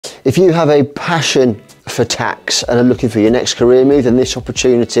If you have a passion for tax and are looking for your next career move, then this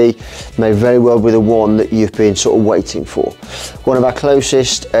opportunity may very well be the one that you've been sort of waiting for. One of our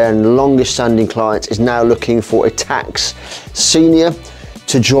closest and longest standing clients is now looking for a tax senior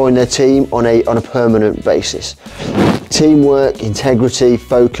to join their team on a permanent basis. Teamwork, integrity,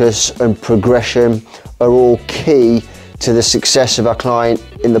 focus and progression are all key to the success of our client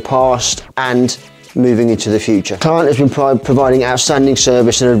in the past and moving into the future. The client has been providing outstanding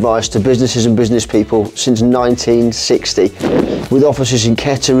service and advice to businesses and business people since 1960, with offices in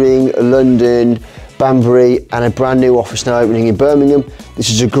Kettering, London, Banbury and a brand new office now opening in Birmingham. This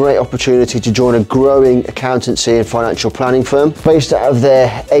is a great opportunity to join a growing accountancy and financial planning firm. Based out of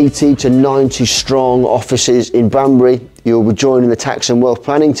their 80 to 90 strong offices in Banbury, you'll be joining the tax and wealth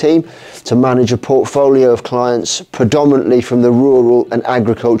planning team to manage a portfolio of clients predominantly from the rural and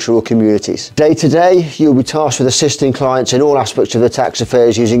agricultural communities. Day to day, you'll be tasked with assisting clients in all aspects of their tax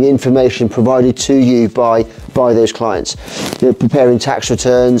affairs using information provided to you by those clients. You're preparing tax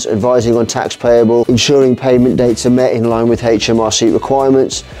returns, advising on tax payable, ensuring payment dates are met in line with HMRC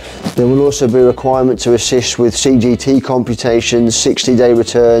requirements. There will also be a requirement to assist with CGT computations, 60-day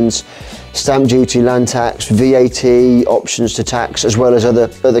returns, stamp duty, land tax, VAT, options to tax, as well as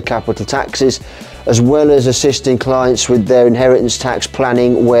other capital taxes, as well as assisting clients with their inheritance tax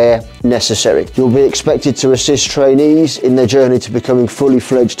planning where necessary. You'll be expected to assist trainees in their journey to becoming fully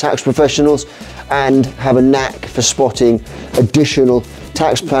fledged tax professionals and have a knack for spotting additional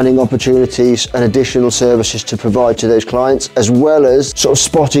tax planning opportunities and additional services to provide to those clients, as well as sort of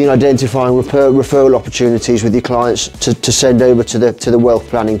spotting and identifying referral opportunities with your clients to send over to the wealth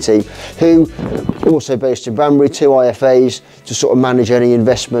planning team, who also based in Banbury, 2 IFAs to sort of manage any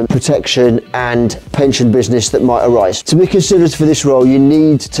investment, protection and pension business that might arise. To be considered for this role, you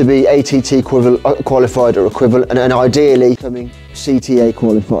need to be ATT qualified or equivalent and ideally becoming CTA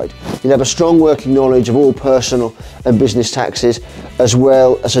qualified. You'll have a strong working knowledge of all personal and business taxes, as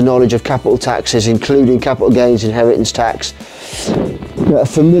well as a knowledge of capital taxes, including capital gains, inheritance tax. A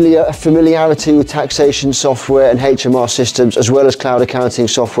familiarity with taxation software and HMR systems, as well as cloud accounting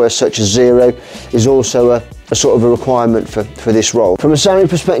software such as Xero, is also a sort of a requirement for this role. From a salary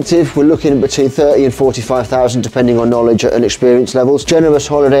perspective, we're looking at between 30 and 45,000 depending on knowledge and experience levels. Generous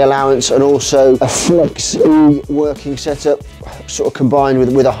holiday allowance and also a flex working setup, sort of combined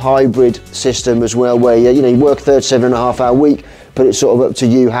with a hybrid system as well, where you work 37.5-hour week, but it's sort of up to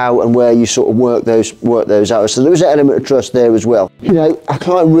you how and where you sort of work those hours. So there is an element of trust there as well. Our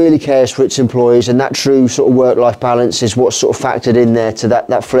client really cares for its employees, and that true sort of work-life balance is what's sort of factored in there to that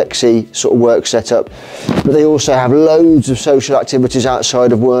flexi sort of work setup. But they also have loads of social activities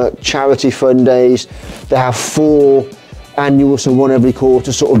outside of work, charity fund days. They have 4 annual, so 1 every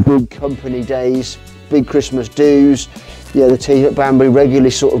quarter, sort of big company days, big Christmas dues. The team at Banbury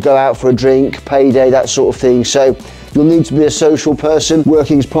regularly sort of go out for a drink, payday, that sort of thing. So you'll need to be a social person.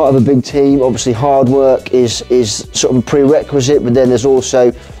 Working as part of a big team, obviously hard work is sort of a prerequisite, but then there's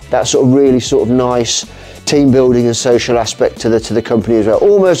also that sort of really sort of nice team building and social aspect to the company as well.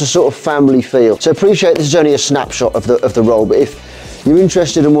 Almost a sort of family feel. So appreciate this is only a snapshot of the role, but if you're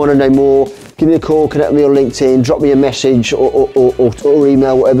interested and want to know more, give me a call, connect me on LinkedIn, drop me a message or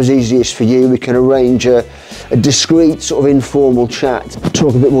email, whatever's easiest for you. We can arrange a discreet sort of informal chat,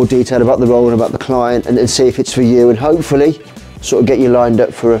 talk a bit more detail about the role and about the client and see if it's for you, and hopefully sort of get you lined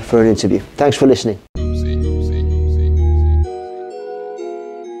up for an interview. Thanks for listening.